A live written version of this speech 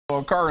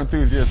Well, car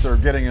enthusiasts are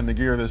getting into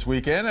gear this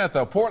weekend at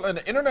the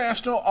Portland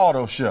International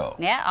Auto Show.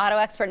 Yeah, auto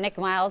expert Nick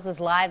Miles is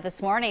live this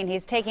morning.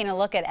 He's taking a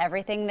look at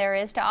everything there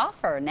is to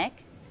offer. Nick?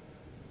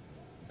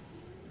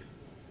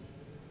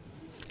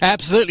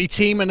 Absolutely,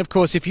 team. And of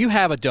course, if you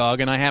have a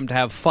dog, and I happen to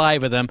have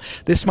 5 of them,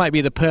 this might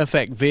be the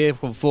perfect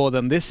vehicle for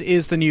them. This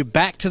is the new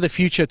Back to the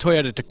Future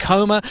Toyota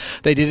Tacoma.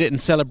 They did it in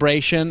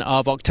celebration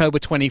of October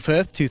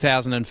 21st,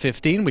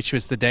 2015, which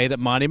was the day that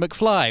Marty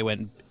McFly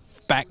went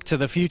back to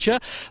the future.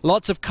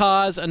 Lots of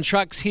cars and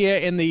trucks here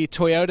in the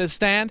Toyota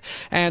stand,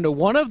 and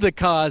one of the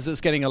cars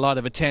that's getting a lot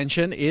of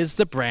attention is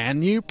the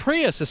brand new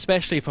Prius,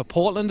 especially for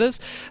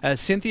Portlanders.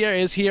 Cynthia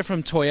is here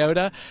from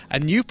Toyota. A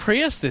new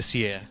Prius this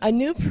year. A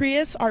new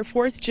Prius, our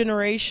 4th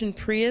generation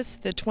Prius,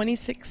 the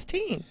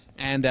 2016.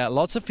 And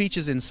lots of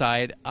features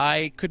inside.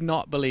 I could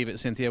not believe it,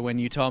 Cynthia, when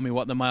you told me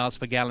what the miles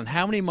per gallon.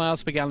 How many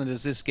miles per gallon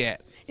does this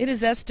get? It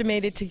is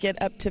estimated to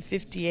get up to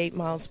 58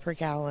 miles per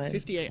gallon.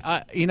 58.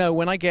 You know,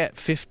 when I get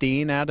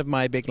 15 out of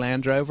my big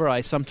Land Rover,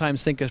 I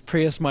sometimes think a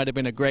Prius might have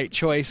been a great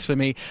choice for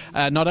me.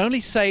 Not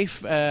only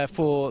safe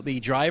for the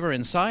driver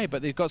inside,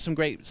 but they've got some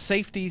great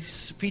safety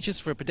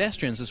features for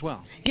pedestrians as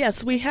well.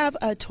 Yes, we have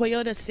a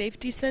Toyota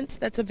Safety Sense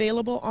that's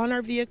available on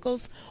our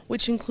vehicles,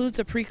 which includes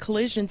a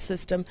pre-collision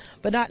system.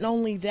 But not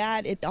only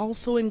that, it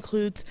also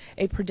includes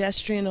a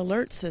pedestrian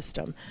alert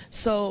system.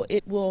 So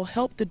it will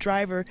help the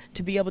driver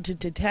to be able to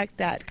detect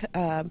that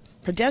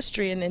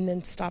pedestrian and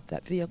then stop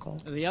that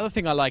vehicle. The other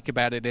thing I like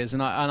about it is,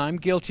 and I'm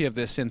guilty of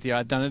this, Cynthia,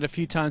 I've done it a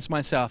few times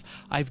myself,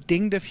 I've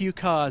dinged a few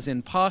cars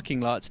in parking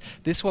lots.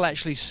 This will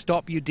actually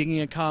stop you dinging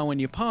a car when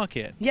you park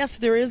it. Yes,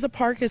 there is a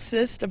park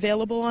assist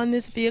available on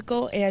this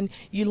vehicle, and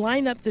you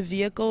line up the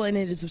vehicle, and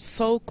it is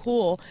so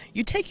cool.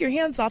 You take your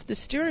hands off the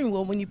steering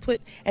wheel when you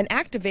put and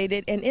activate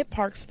it, and it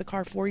parks the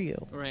car for you.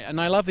 Right, and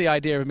I love the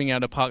idea of being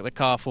able to park the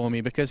car for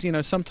me because, you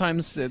know,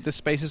 sometimes the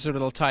spaces are a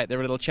little tight, they're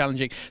a little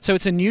challenging. So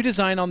it's a new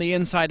design on the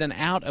inside and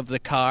out of the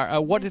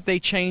car. What did they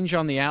change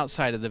on the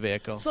outside of the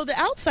vehicle? So the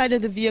outside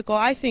of the vehicle,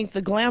 I think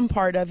the glam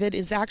part of it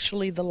is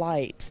actually the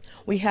lights.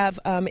 We have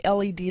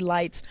LED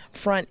lights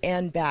front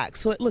and back,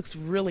 so it looks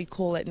really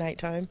cool at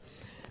nighttime.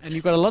 And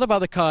you've got a lot of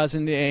other cars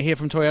in here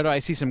from Toyota. I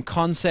see some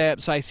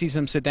concepts, I see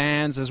some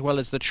sedans, as well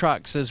as the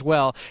trucks as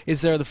well.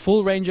 Is there the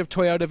full range of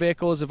Toyota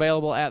vehicles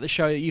available at the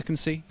show that you can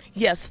see?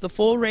 Yes, the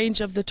full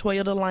range of the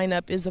Toyota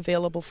lineup is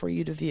available for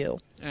you to view.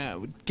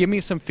 Give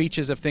me some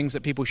features of things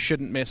that people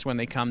shouldn't miss when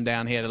they come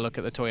down here to look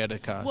at the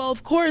Toyota cars. Well,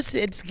 of course,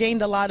 it's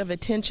gained a lot of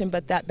attention,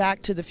 but that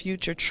Back to the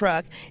Future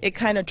truck, it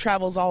kind of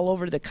travels all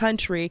over the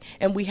country,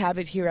 and we have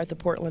it here at the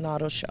Portland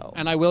Auto Show.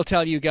 And I will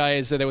tell you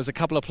guys that there was a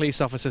couple of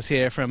police officers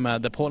here from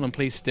the Portland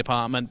Police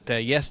Department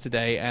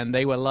yesterday, and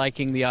they were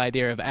liking the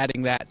idea of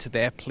adding that to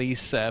their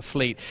police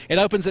fleet. It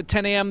opens at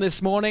 10 a.m.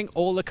 this morning.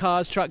 All the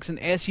cars, trucks, and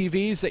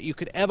SUVs that you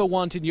could ever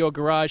want in your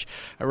garage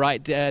are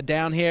right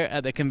down here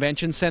at the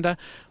convention center.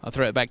 I'll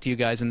throw it back to you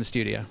guys in the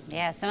studio.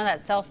 Yeah, some of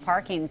that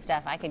self-parking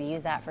stuff, I could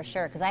use that for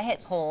sure because I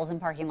hit poles in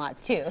parking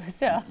lots too.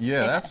 So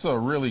Yeah, that's a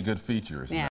really good feature. Yeah.